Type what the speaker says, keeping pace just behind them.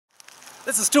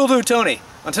This is Tool Dude Tony.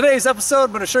 On today's episode,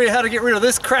 I'm going to show you how to get rid of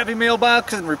this crappy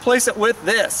mailbox and replace it with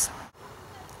this.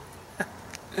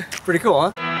 Pretty cool,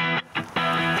 huh?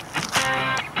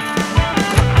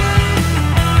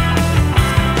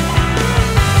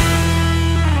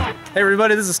 Hey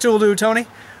everybody, this is Tool Dude Tony.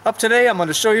 Up today, I'm going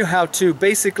to show you how to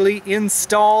basically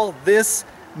install this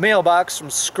mailbox from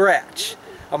scratch.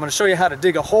 I'm going to show you how to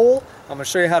dig a hole. I'm going to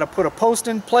show you how to put a post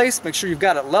in place. Make sure you've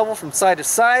got it level from side to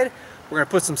side. We're going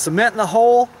to put some cement in the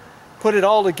hole, put it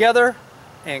all together,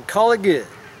 and call it good.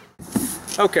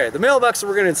 Okay, the mailbox that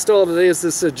we're going to install today is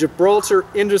this Gibraltar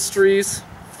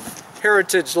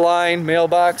Heritage line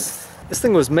mailbox. This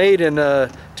thing was made in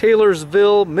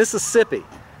Taylorsville, Mississippi,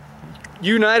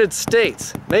 United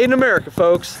States. Made in America,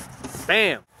 folks.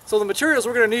 Bam! So the materials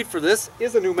we're going to need for this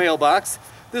is a new mailbox.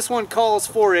 This one calls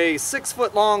for a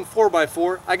 6-foot long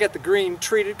 4x4. I got the green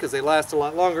treated because they last a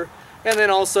lot longer. And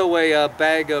then also a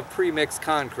bag of pre-mixed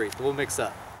concrete that we'll mix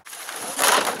up.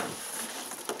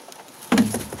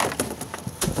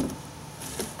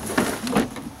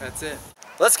 That's it.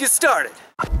 Let's get started.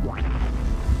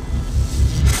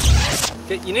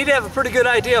 Okay, you need to have a pretty good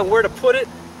idea on where to put it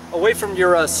away from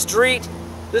your street.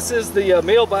 This is the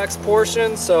mailbox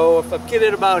portion, so if I get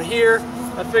it about here,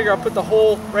 I figure I'll put the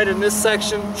hole right in this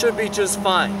section. Should be just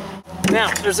fine.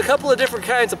 Now, there's a couple of different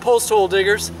kinds of post hole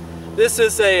diggers. This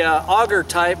is a auger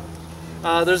type.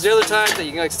 There's the other type that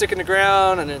you can like stick in the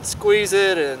ground and then squeeze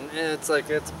it, and it's a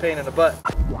pain in the butt.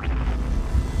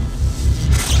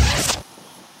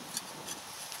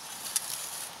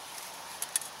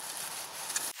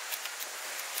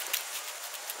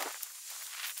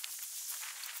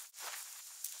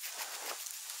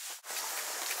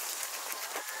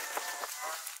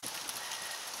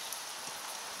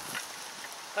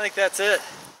 I think that's it.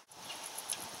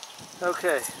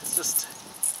 Okay, it's just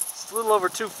a little over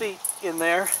 2 feet in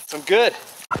there. So I'm good.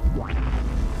 I'm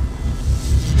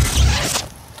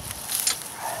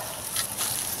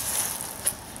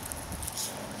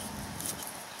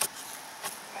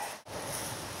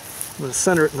going to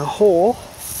center it in the hole.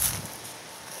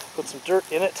 Put some dirt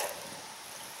in it.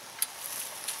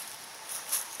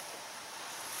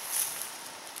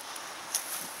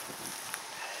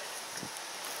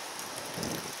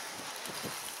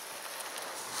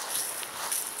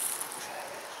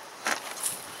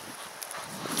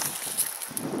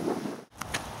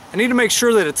 I need to make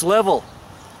sure that it's level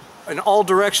in all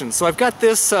directions. So I've got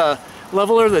this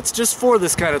leveler that's just for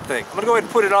this kind of thing. I'm going to go ahead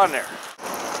and put it on there.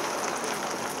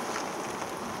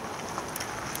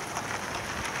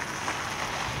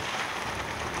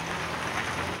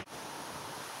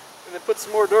 And then put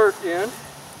some more dirt in.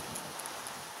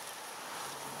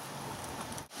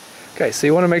 Okay, so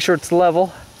you want to make sure it's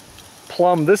level.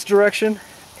 Plumb this direction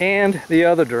and the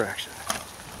other direction.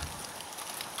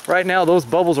 Right now those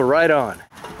bubbles are right on.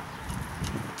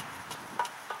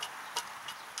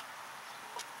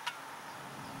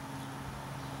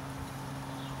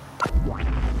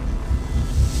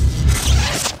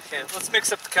 Okay, let's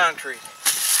mix up the concrete.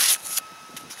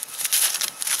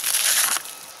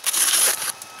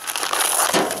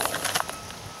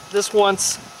 This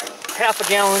wants half a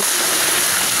gallon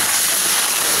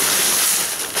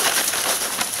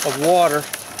of water.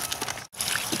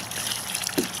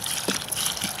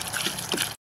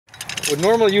 Would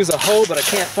normally use a hoe, but I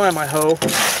can't find my hoe.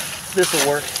 This will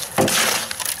work.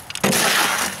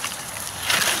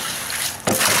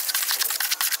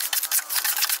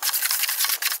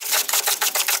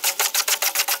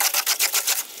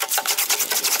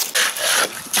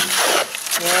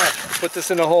 Alright, put this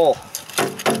in a hole.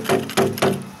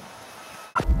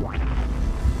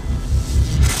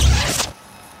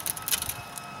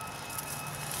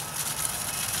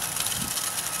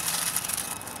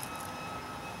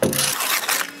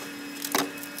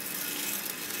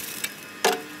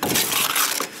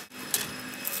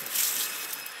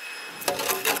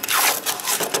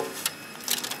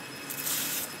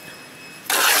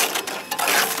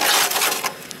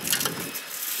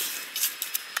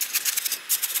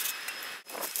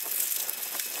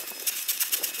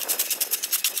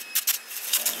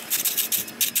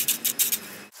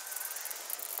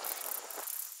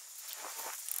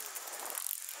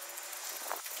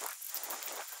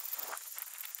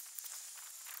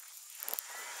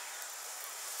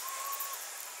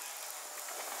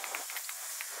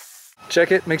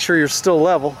 Check it, make sure you're still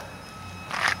level.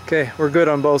 Okay, we're good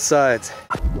on both sides.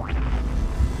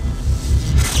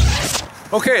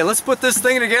 Okay, let's put this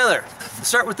thing together. Let's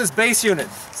start with this base unit.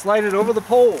 Slide it over the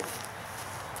pole.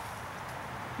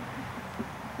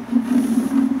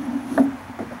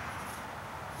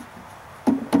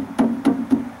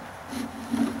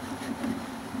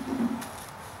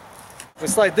 We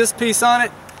slide this piece on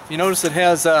it. You notice it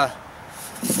has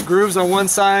grooves on one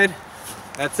side.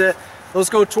 That's it. Those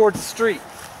go towards the street.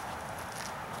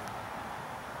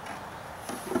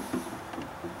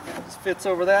 Just fits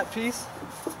over that piece.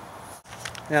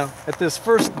 Now, at this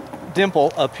first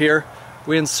dimple up here,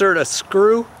 we insert a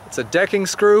screw. It's a decking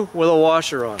screw with a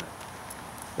washer on it.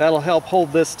 That'll help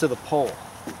hold this to the pole.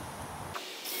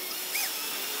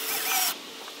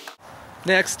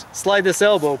 Next, slide this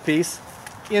elbow piece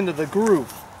into the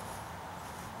groove.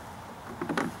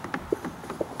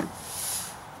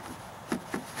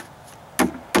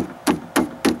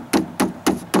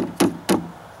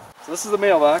 So this is the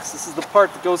mailbox. This is the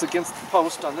part that goes against the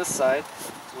post on this side.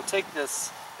 So we'll take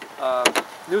this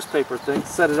newspaper thing,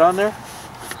 set it on there.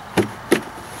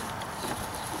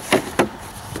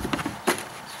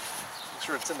 Make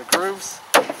sure it's in the grooves.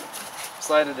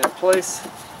 Slide it in place.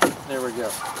 There we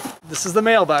go. This is the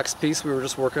mailbox piece we were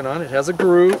just working on. It has a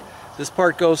groove. This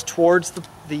part goes towards the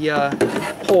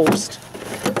post.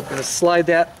 I'm going to slide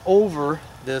that over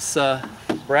this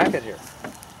bracket here.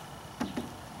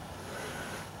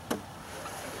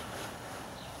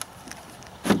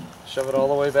 Shove it all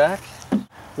the way back.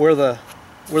 Where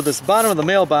this bottom of the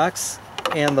mailbox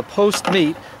and the post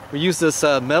meet, we use this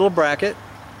metal bracket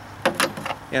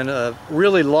and a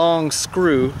really long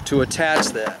screw to attach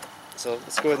that. So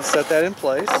let's go ahead and set that in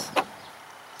place.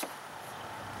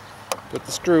 Put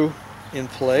the screw in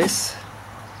place.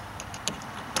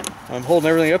 I'm holding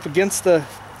everything up against the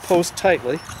post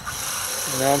tightly.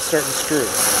 And now I'm starting to screw.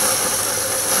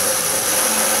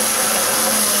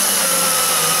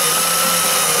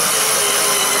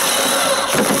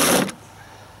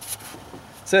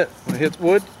 That's it. When it hits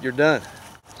wood, you're done.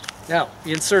 Now,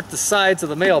 you insert the sides of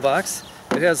the mailbox.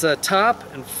 It has a top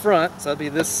and front, so that'll be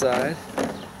this side.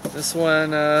 This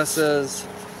one says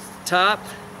top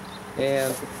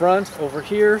and front over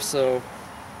here, so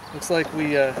looks like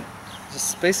we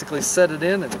just basically set it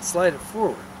in and slide it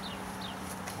forward.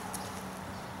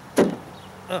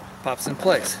 Oh, pops in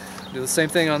place. Do the same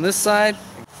thing on this side.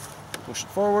 Push it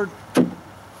forward.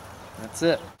 That's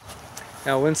it.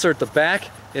 Now we'll insert the back.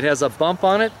 It has a bump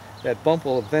on it. That bump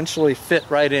will eventually fit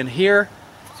right in here.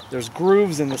 There's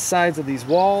grooves in the sides of these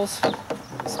walls.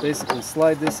 Just basically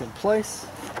slide this in place.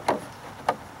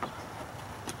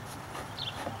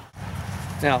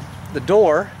 Now, the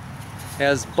door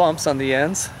has bumps on the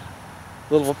ends,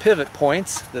 little pivot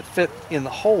points that fit in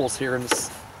the holes here in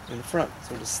the front.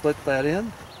 So just slit that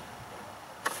in.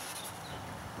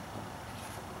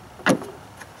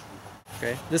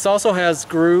 Okay. This also has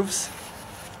grooves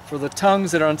for the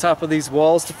tongues that are on top of these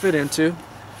walls to fit into. It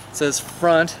says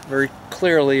front very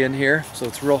clearly in here, so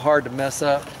it's real hard to mess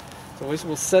up. So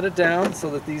we'll set it down so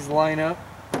that these line up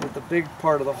with the big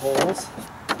part of the holes.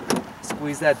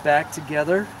 Squeeze that back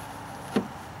together.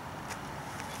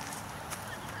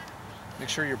 Make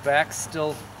sure your back's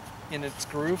still in its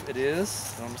groove. It is.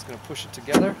 So I'm just going to push it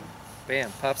together.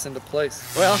 Bam, pops into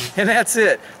place. Well, and that's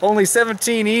it. Only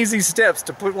 17 easy steps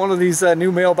to put one of these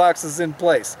new mailboxes in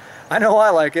place. I know I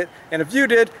like it, and if you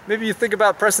did, maybe you think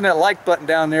about pressing that like button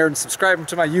down there and subscribing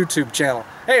to my YouTube channel.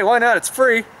 Hey, why not? It's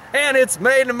free, and it's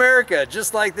made in America,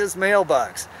 just like this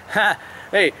mailbox. Ha!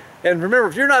 Hey, and remember,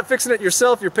 if you're not fixing it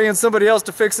yourself, you're paying somebody else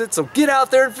to fix it, so get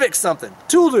out there and fix something.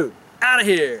 Tool Dude, out of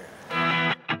here.